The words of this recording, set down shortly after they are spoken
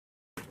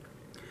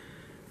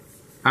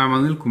I'm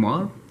Anil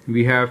Kumar.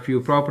 We have few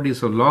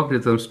properties of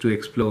logarithms to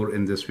explore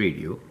in this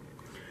video.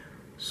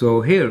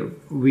 So here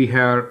we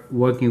are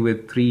working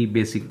with three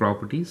basic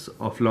properties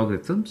of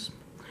logarithms,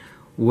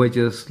 which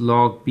is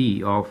log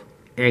b of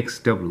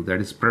xw, that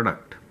is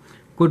product,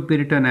 could be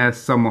written as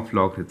sum of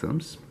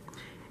logarithms.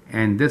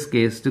 And in this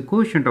case, the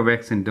quotient of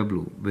x and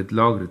w with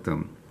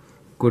logarithm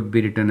could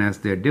be written as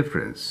their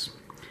difference.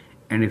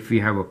 And if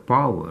we have a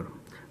power,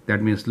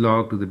 that means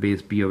log to the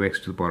base b of x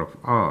to the power of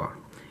r,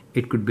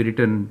 it could be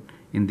written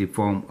in the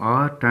form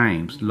r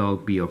times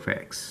log b of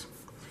x.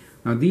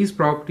 Now these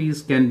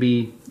properties can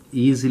be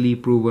easily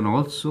proven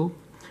also.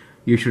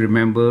 You should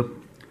remember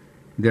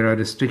there are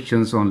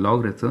restrictions on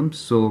logarithms.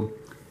 So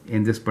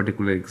in this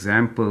particular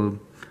example,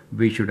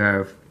 we should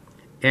have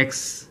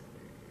x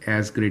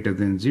as greater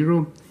than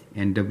 0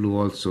 and w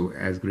also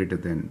as greater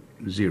than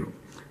 0.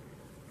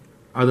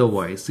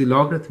 Otherwise, the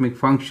logarithmic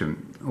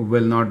function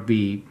will not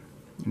be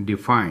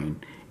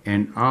defined,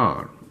 and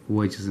r,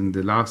 which is in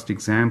the last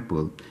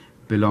example,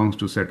 belongs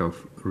to a set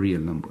of real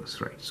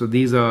numbers, right? So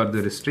these are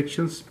the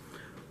restrictions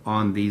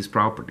on these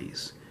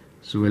properties.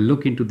 So we'll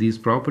look into these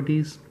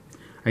properties.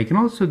 I can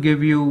also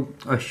give you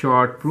a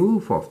short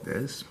proof of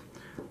this.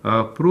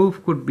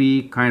 Proof could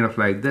be kind of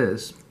like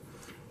this.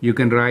 You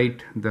can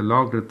write the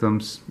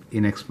logarithms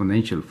in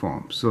exponential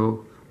form.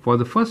 So for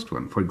the first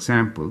one, for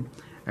example,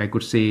 I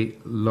could say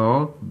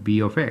log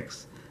b of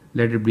x,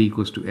 let it be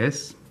equals to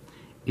s.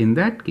 In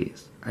that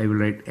case, I will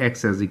write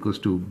x as equals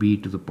to b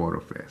to the power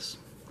of s.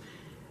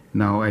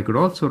 Now I could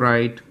also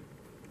write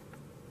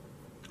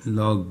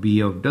log b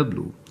of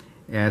w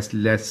as,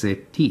 let's say,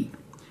 t.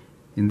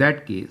 In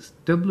that case,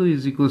 w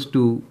is equals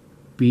to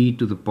b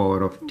to the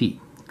power of t.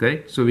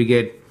 Correct? So we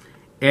get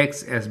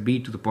x as b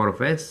to the power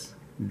of s,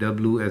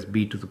 w as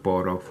b to the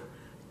power of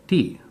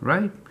t,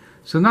 right?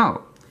 So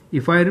now,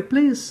 if I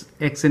replace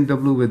x and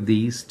w with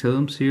these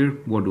terms here,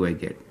 what do I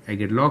get? I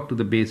get log to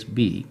the base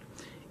b.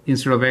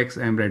 Instead of x,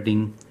 I am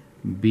writing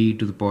b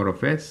to the power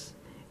of s,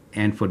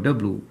 and for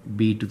w,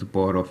 b to the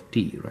power of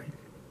t, right?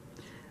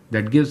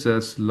 That gives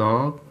us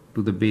log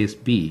to the base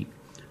b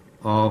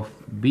of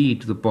b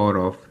to the power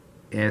of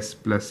s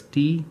plus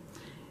t,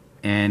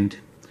 and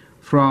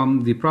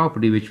from the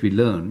property which we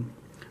learned,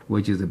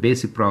 which is the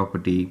basic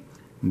property,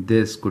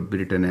 this could be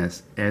written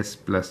as s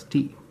plus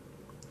t.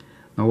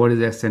 Now what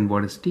is s and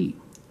what is t?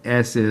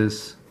 S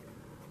is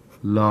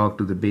log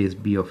to the base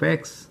b of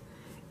x,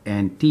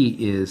 and t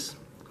is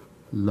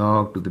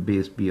log to the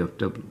base b of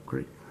w.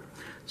 Great.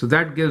 So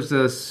that gives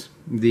us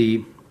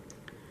the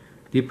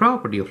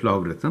property of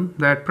logarithm,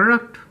 that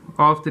product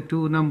of the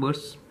two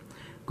numbers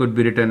could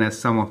be written as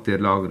sum of their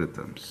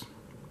logarithms.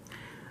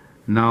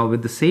 Now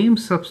with the same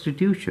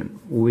substitution,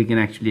 we can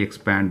actually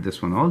expand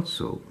this one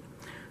also.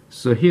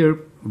 So here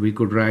we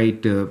could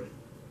write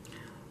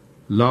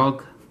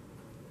log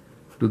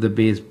to the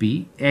base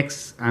b,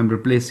 x I'm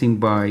replacing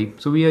by,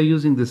 so we are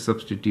using this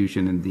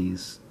substitution in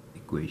these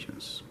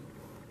equations.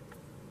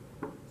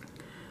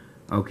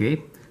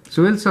 Okay,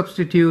 so we'll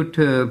substitute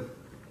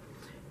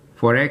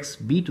for x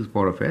b to the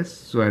power of s,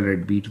 so I'll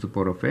write b to the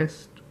power of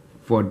s,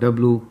 for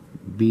w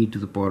b to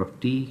the power of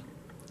t.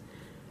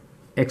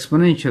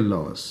 Exponential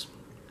laws.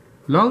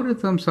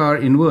 Logarithms are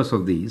inverse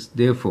of these,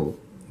 therefore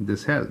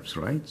this helps,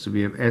 right? So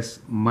we have s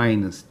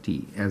minus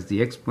t as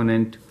the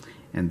exponent,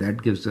 and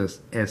that gives us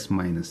s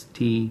minus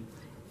t.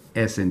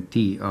 S and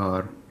t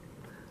are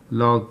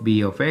log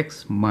b of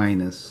x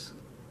minus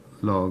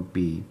log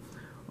b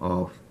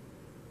of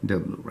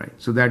w, right?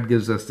 So that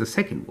gives us the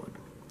second one.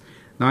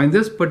 Now in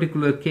this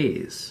particular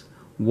case,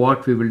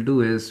 what we will do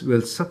is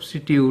we'll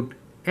substitute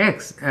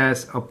x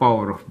as a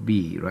power of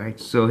b, right?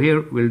 So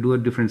here we'll do a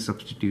different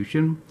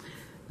substitution.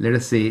 Let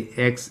us say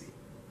x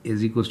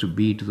is equals to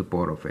b to the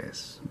power of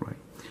s, right?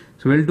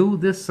 So we'll do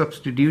this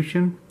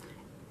substitution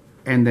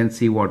and then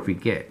see what we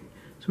get.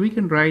 So we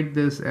can write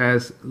this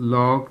as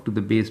log to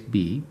the base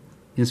b.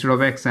 Instead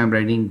of x, I'm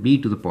writing b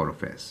to the power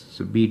of s.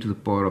 So b to the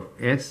power of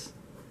s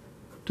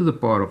to the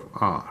power of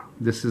r.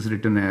 This is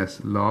written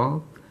as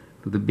log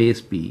to the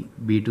base b,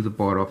 b to the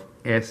power of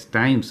s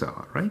times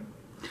r, right?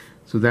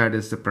 So that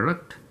is the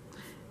product.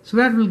 So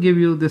that will give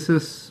you, this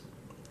is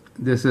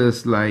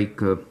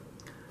like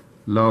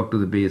log to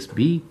the base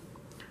b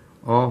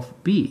of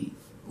b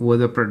with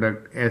the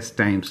product s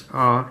times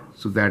r.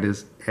 So that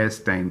is s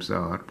times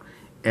r.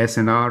 S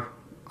and r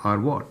are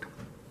what?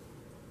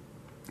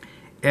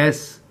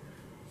 S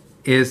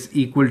is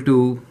equal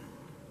to,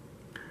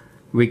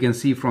 we can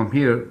see from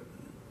here,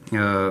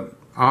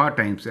 r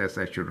times s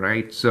I should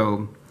write.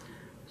 So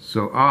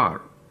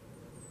r,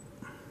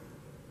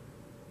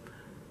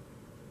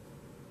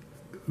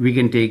 we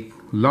can take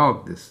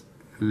log this.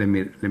 Let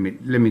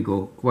me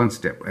go one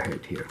step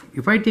ahead here.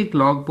 If I take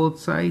log both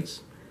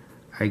sides,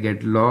 I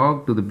get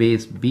log to the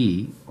base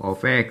b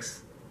of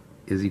x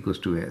is equals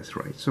to s,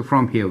 right? So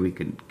from here we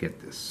can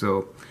get this.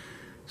 So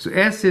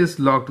s is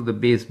log to the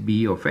base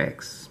b of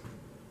x.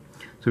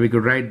 So we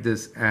could write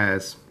this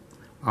as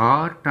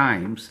r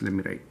times, let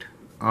me write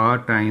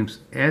r times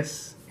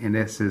s, and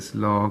s is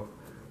log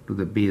to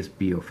the base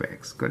b of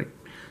x, correct?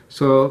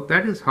 So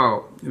that is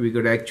how we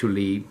could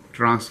actually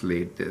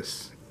translate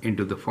this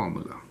into the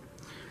formula.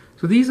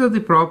 So these are the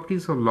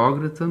properties of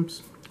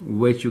logarithms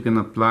which you can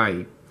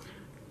apply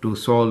to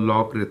solve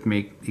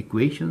logarithmic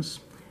equations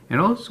and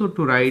also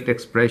to write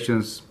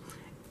expressions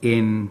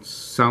in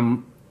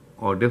sum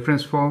or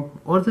difference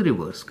form, or the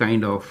reverse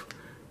kind of.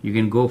 You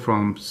can go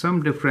from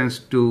sum difference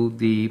to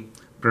the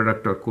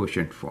product or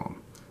quotient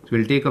form. So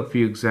we'll take a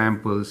few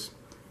examples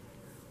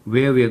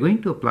where we are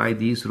going to apply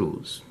these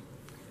rules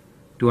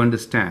to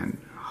understand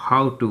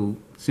how to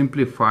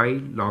simplify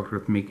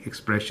logarithmic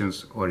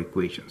expressions or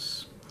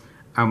equations.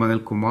 I'm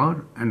Anil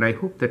Kumar, and I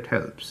hope that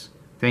helps.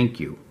 Thank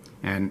you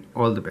and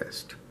all the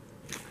best.